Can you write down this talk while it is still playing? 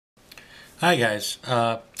Hi guys.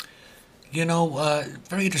 Very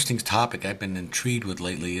interesting topic I've been intrigued with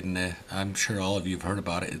lately, and I'm sure all of you have heard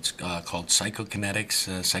about it. It's called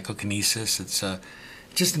psychokinetics, psychokinesis. It's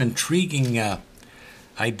just an intriguing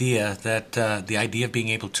idea that the idea of being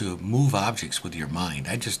able to move objects with your mind.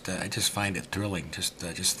 I just find it thrilling, just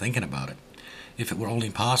thinking about it. If it were only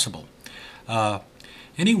possible. There's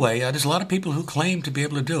a lot of people who claim to be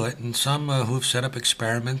able to do it, and some who have set up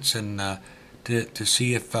experiments and to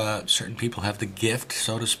see if certain people have the gift,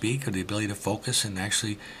 so to speak, or the ability to focus and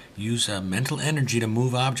actually use mental energy to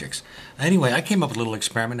move objects. Anyway, I came up with a little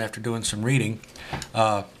experiment after doing some reading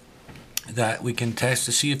that we can test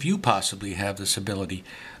to see if you possibly have this ability.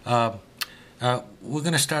 We're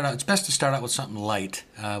going to start out. It's best to start out with something light.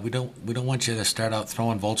 We don't want you to start out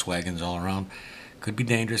throwing Volkswagens all around. Could be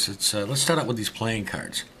dangerous. Let's start out with these playing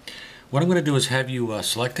cards. What I'm going to do is have you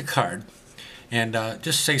select a card. And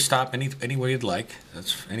just say stop anywhere you'd like.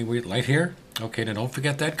 That's anywhere you'd like here. Okay, now don't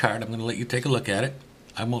forget that card. I'm going to let you take a look at it.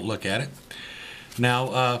 I won't look at it.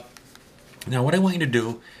 Now what I want you to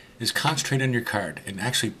do is concentrate on your card and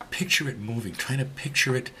actually picture it moving. Try to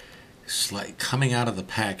picture it coming out of the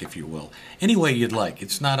pack, if you will. Any way you'd like.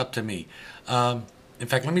 It's not up to me. In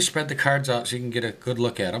fact, let me spread the cards out so you can get a good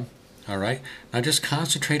look at them. All right? Now just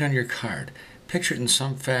concentrate on your card. Picture it in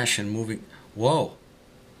some fashion moving. Whoa.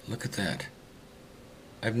 Look at that.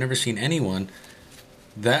 I've never seen anyone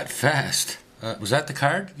that fast. Was that the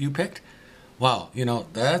card you picked? Wow,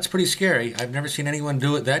 that's pretty scary. I've never seen anyone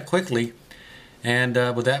do it that quickly and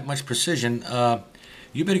with that much precision.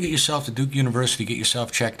 You better get yourself to Duke University, get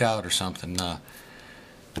yourself checked out or something.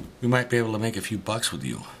 We might be able to make a few bucks with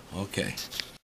you. Okay.